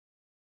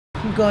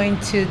going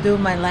to do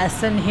my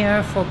lesson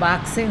here for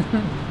boxing.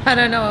 I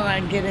don't know what I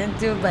get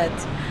into, but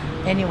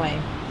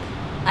anyway,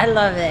 I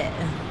love it.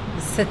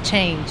 It's a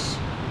change.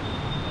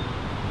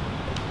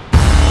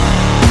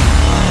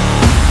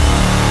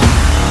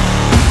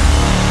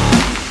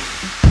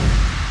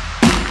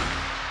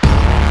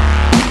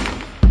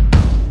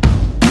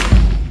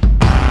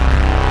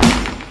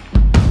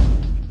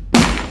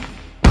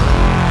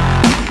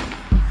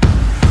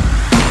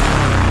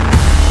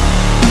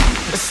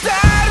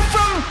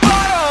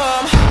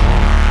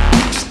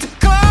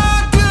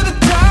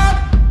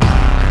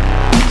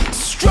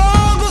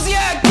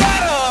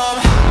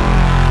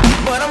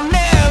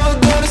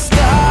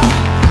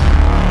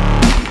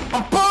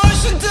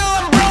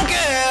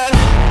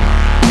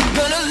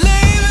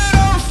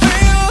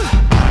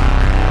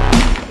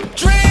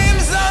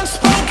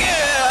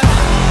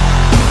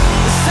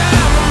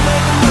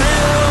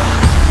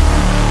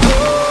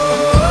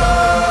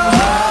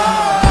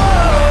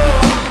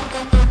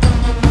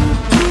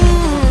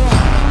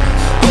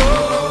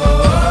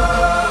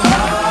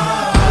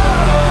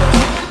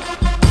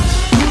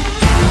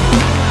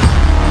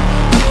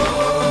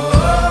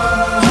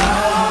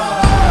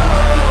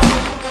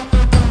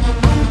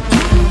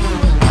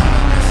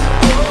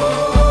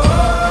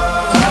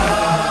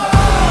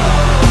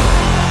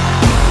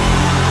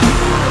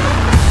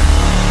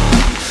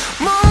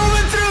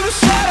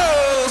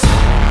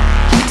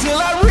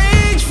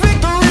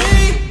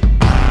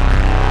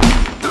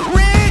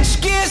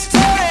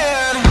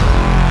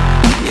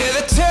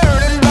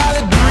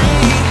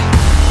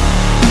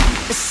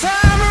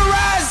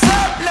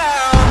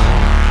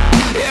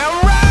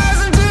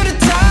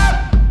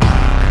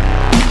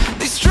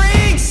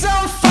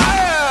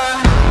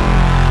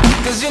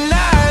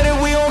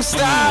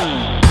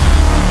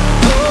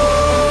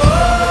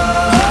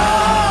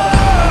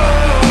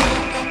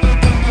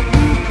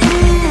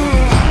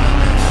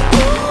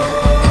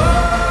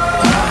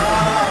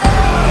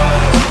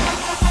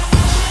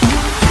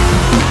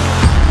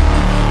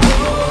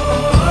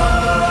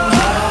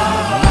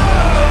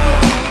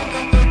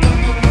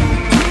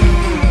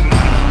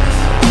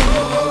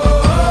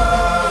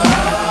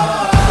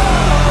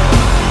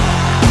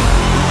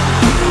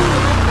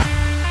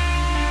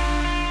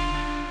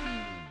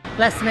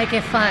 Let's make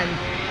it fun.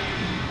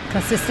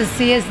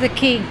 Consistency is the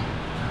key.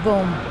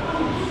 Boom.